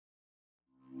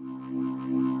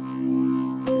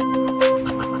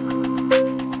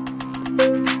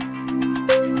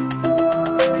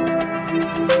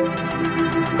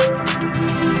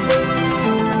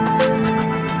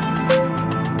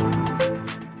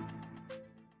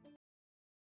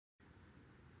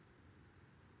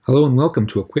Hello and welcome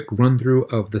to a quick run-through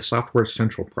of the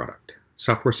SoftwareCentral product.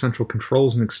 SoftwareCentral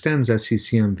controls and extends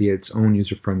SCCM via its own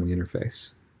user-friendly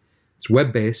interface. It's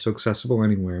web-based, so accessible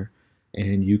anywhere,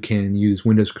 and you can use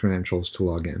Windows credentials to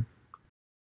log in.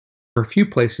 There are a few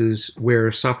places where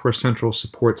SoftwareCentral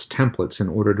supports templates in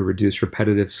order to reduce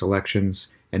repetitive selections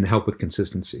and to help with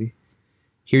consistency.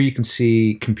 Here you can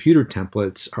see computer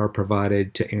templates are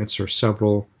provided to answer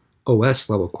several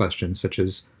OS-level questions such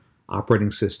as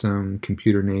operating system,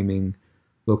 computer naming,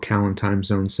 locale and time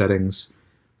zone settings,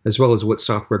 as well as what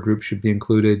software groups should be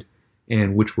included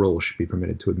and which roles should be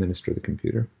permitted to administer the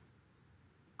computer.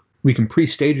 We can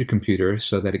pre-stage a computer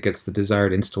so that it gets the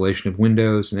desired installation of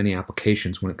Windows and any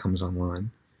applications when it comes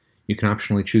online. You can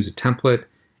optionally choose a template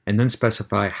and then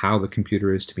specify how the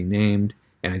computer is to be named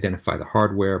and identify the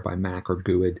hardware by MAC or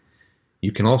GUID.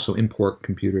 You can also import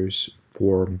computers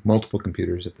for multiple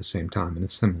computers at the same time in a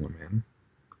similar manner.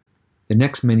 The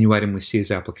next menu item we see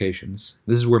is Applications.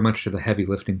 This is where much of the heavy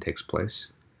lifting takes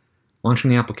place.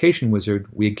 Launching the Application Wizard,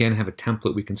 we again have a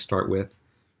template we can start with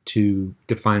to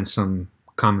define some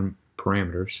common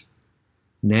parameters.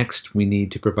 Next, we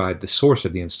need to provide the source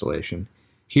of the installation.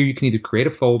 Here you can either create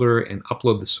a folder and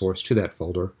upload the source to that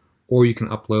folder, or you can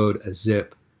upload a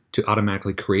zip to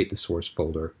automatically create the source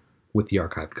folder with the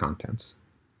archived contents.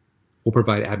 We'll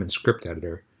provide Admin Script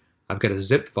Editor. I've got a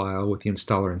zip file with the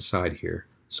installer inside here,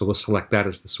 so we'll select that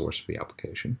as the source for the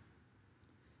application.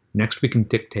 Next, we can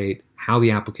dictate how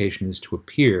the application is to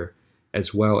appear,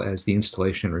 as well as the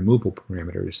installation and removal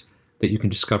parameters that you can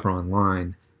discover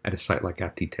online at a site like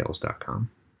appdetails.com.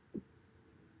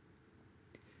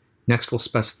 Next, we'll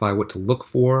specify what to look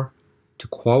for to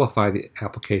qualify the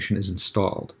application is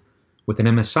installed. With an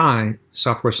MSI,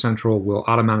 SoftwareCentral will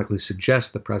automatically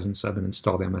suggest the presence of an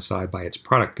installed MSI by its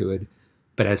product GUID,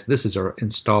 but as this is our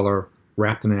installer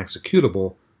wrapped in an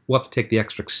executable, we'll have to take the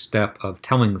extra step of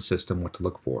telling the system what to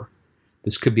look for.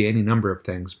 This could be any number of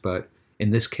things, but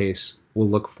in this case, we'll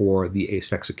look for the ACE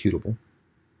executable.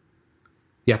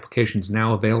 The application is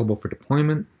now available for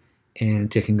deployment, and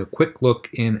taking a quick look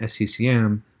in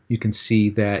SCCM, you can see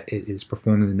that it is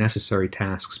performing the necessary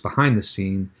tasks behind the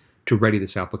scene to ready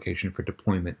this application for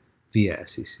deployment via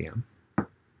SCCM.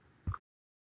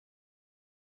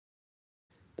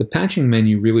 The patching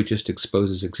menu really just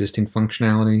exposes existing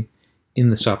functionality in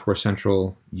the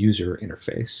SoftwareCentral user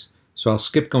interface. So I'll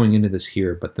skip going into this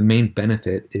here, but the main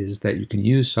benefit is that you can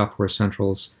use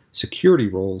SoftwareCentral's security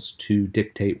roles to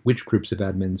dictate which groups of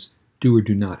admins do or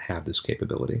do not have this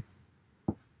capability.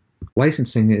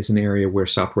 Licensing is an area where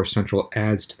SoftwareCentral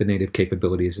adds to the native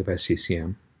capabilities of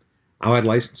SCCM. I'll add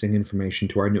licensing information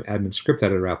to our new Admin Script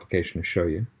Editor application to show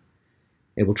you.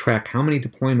 It will track how many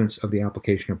deployments of the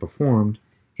application are performed,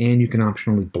 and you can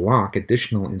optionally block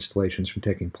additional installations from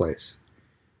taking place.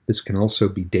 This can also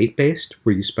be date-based,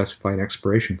 where you specify an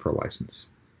expiration for a license.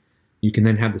 You can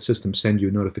then have the system send you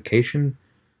a notification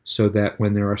so that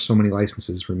when there are so many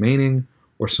licenses remaining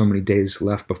or so many days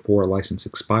left before a license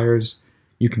expires,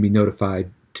 you can be notified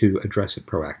to address it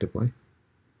proactively.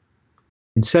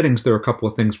 In settings, there are a couple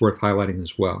of things worth highlighting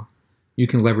as well. You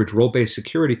can leverage role-based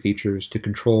security features to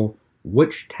control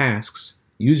which tasks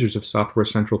users of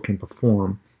SoftwareCentral can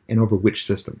perform and over which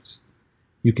systems.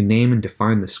 You can name and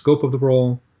define the scope of the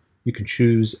role. You can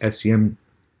choose SCCM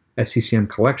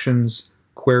collections,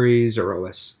 queries, or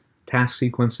OS task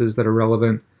sequences that are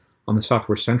relevant. On the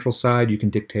SoftwareCentral side, you can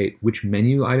dictate which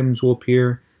menu items will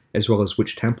appear, as well as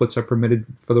which templates are permitted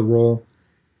for the role.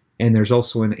 And there's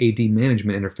also an AD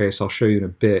management interface I'll show you in a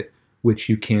bit, which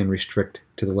you can restrict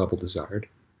to the level desired.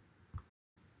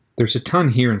 There's a ton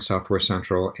here in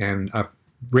SoftwareCentral, and I've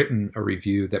written a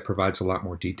review that provides a lot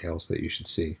more details that you should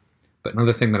see. But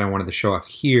another thing that I wanted to show off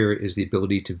here is the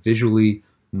ability to visually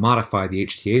modify the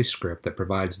HTA script that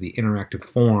provides the interactive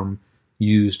form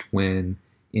used when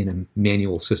in a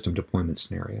manual system deployment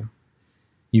scenario.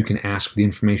 You can ask for the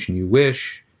information you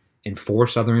wish,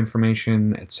 enforce other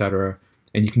information, etc.,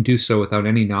 and you can do so without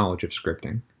any knowledge of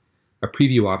scripting. A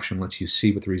preview option lets you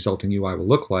see what the resulting UI will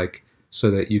look like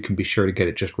so that you can be sure to get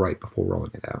it just right before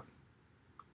rolling it out.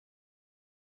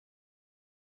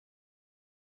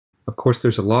 Of course,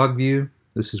 there's a log view.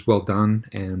 This is well done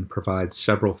and provides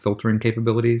several filtering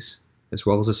capabilities, as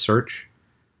well as a search.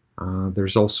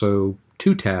 There's also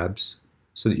two tabs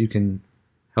so that you can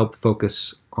help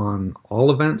focus on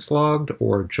all events logged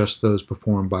or just those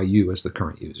performed by you as the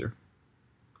current user.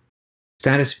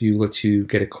 Status view lets you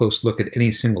get a close look at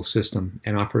any single system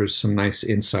and offers some nice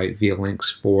insight via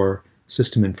links for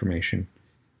system information,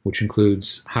 which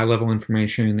includes high-level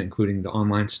information, including the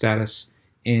online status,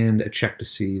 and a check to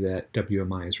see that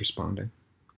WMI is responding.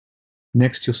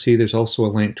 Next, you'll see there's also a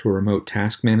link to a remote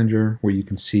task manager where you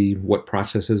can see what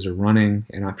processes are running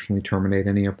and optionally terminate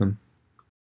any of them.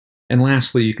 And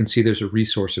lastly, you can see there's a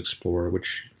resource explorer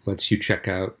which lets you check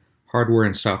out hardware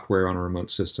and software on a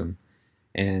remote system,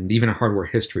 and even a hardware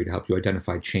history to help you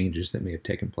identify changes that may have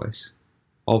taken place.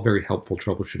 All very helpful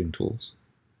troubleshooting tools.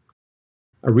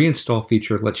 A reinstall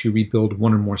feature lets you rebuild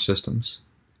one or more systems.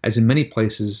 As in many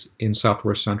places in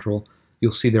Software Central,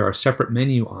 you'll see there are separate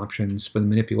menu options for the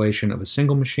manipulation of a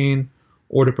single machine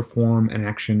or to perform an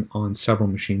action on several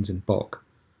machines in bulk.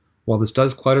 While this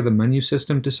does clutter the menu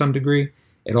system to some degree,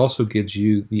 it also gives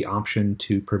you the option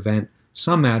to prevent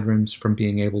some admins from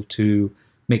being able to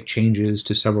make changes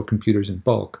to several computers in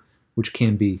bulk, which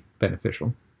can be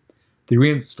beneficial. The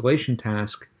reinstallation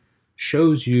task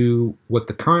shows you what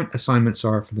the current assignments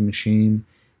are for the machine,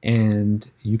 and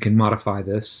you can modify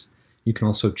this. You can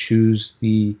also choose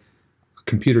the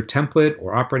computer template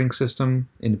or operating system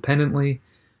independently.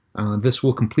 This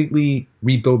will completely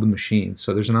rebuild the machine.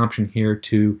 So there's an option here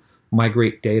to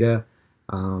migrate data,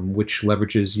 which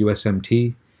leverages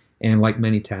USMT. And like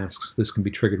many tasks, this can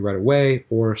be triggered right away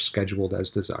or scheduled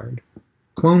as desired.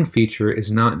 Clone feature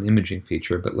is not an imaging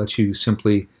feature, but lets you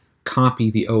simply copy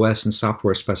the OS and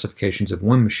software specifications of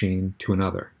one machine to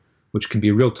another, which can be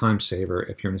a real time saver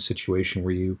if you're in a situation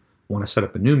where you want to set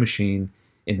up a new machine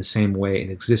in the same way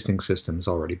an existing system has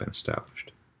already been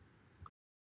established.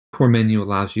 The software menu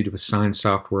allows you to assign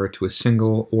software to a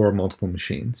single or multiple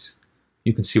machines.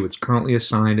 You can see what's currently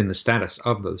assigned and the status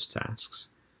of those tasks.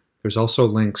 There's also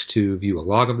links to view a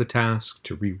log of the task,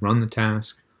 to rerun the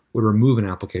task, or to remove an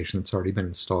application that's already been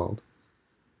installed.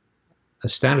 A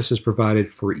status is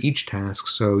provided for each task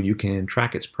so you can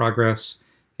track its progress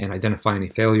and identify any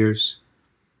failures.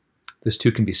 This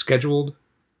too can be scheduled.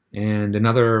 And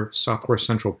another Software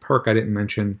Central perk I didn't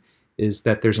mention is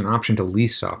that there's an option to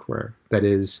lease software, that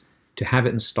is, to have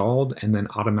it installed and then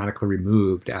automatically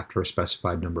removed after a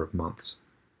specified number of months.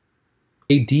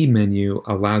 AD menu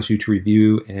allows you to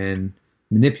review and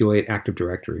manipulate Active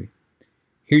Directory.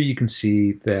 Here you can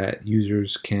see that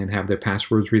users can have their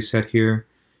passwords reset here.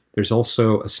 There's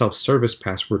also a self-service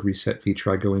password reset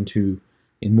feature I go into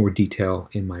in more detail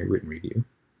in my written review.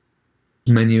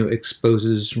 This menu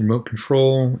exposes remote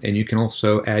control, and you can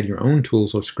also add your own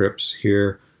tools or scripts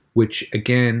here, which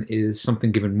again is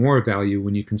something given more value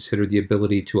when you consider the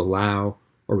ability to allow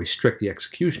or restrict the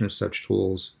execution of such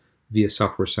tools via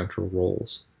Software Central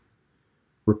roles.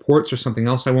 Reports are something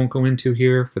else I won't go into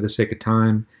here for the sake of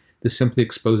time. This simply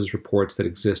exposes reports that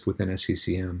exist within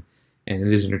SCCM, and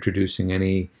it isn't introducing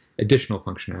any additional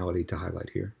functionality to highlight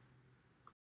here.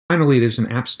 Finally, there's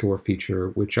an App Store feature,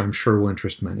 which I'm sure will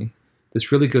interest many.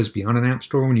 This really goes beyond an App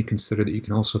Store when you consider that you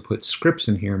can also put scripts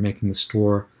in here, making the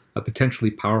store a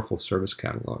potentially powerful service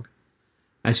catalog.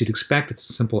 As you'd expect, it's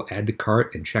a simple add to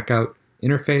cart and checkout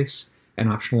interface. An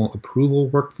optional approval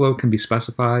workflow can be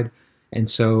specified, and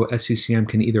so SCCM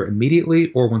can either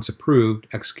immediately or once approved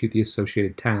execute the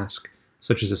associated task,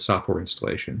 such as a software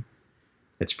installation.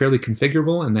 It's fairly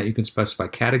configurable in that you can specify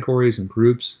categories and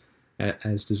groups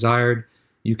as desired.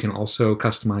 You can also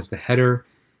customize the header,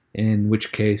 in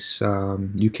which case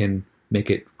you can make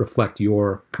it reflect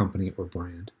your company or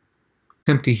brand. It's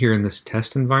empty here in this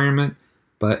test environment,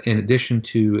 but in addition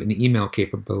to an email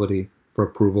capability for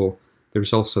approval,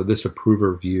 there's also this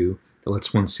approver view that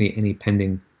lets one see any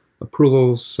pending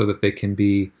approvals so that they can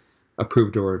be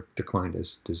approved or declined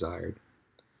as desired.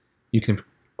 You can, of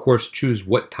course, choose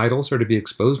what titles are to be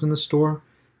exposed in the store,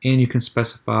 and you can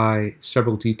specify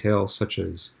several details such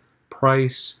as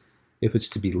price, if it's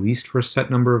to be leased for a set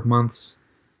number of months,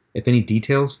 if any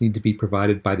details need to be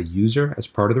provided by the user as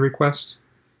part of the request,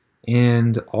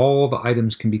 and all the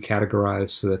items can be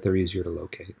categorized so that they're easier to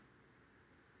locate.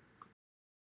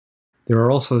 There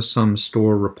are also some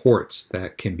store reports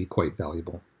that can be quite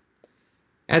valuable.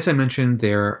 As I mentioned,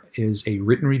 there is a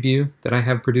written review that I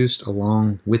have produced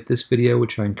along with this video,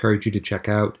 which I encourage you to check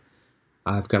out.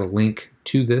 I've got a link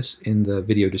to this in the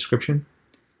video description.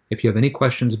 If you have any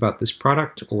questions about this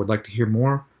product or would like to hear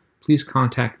more, please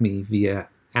contact me via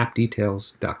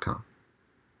appdetails.com.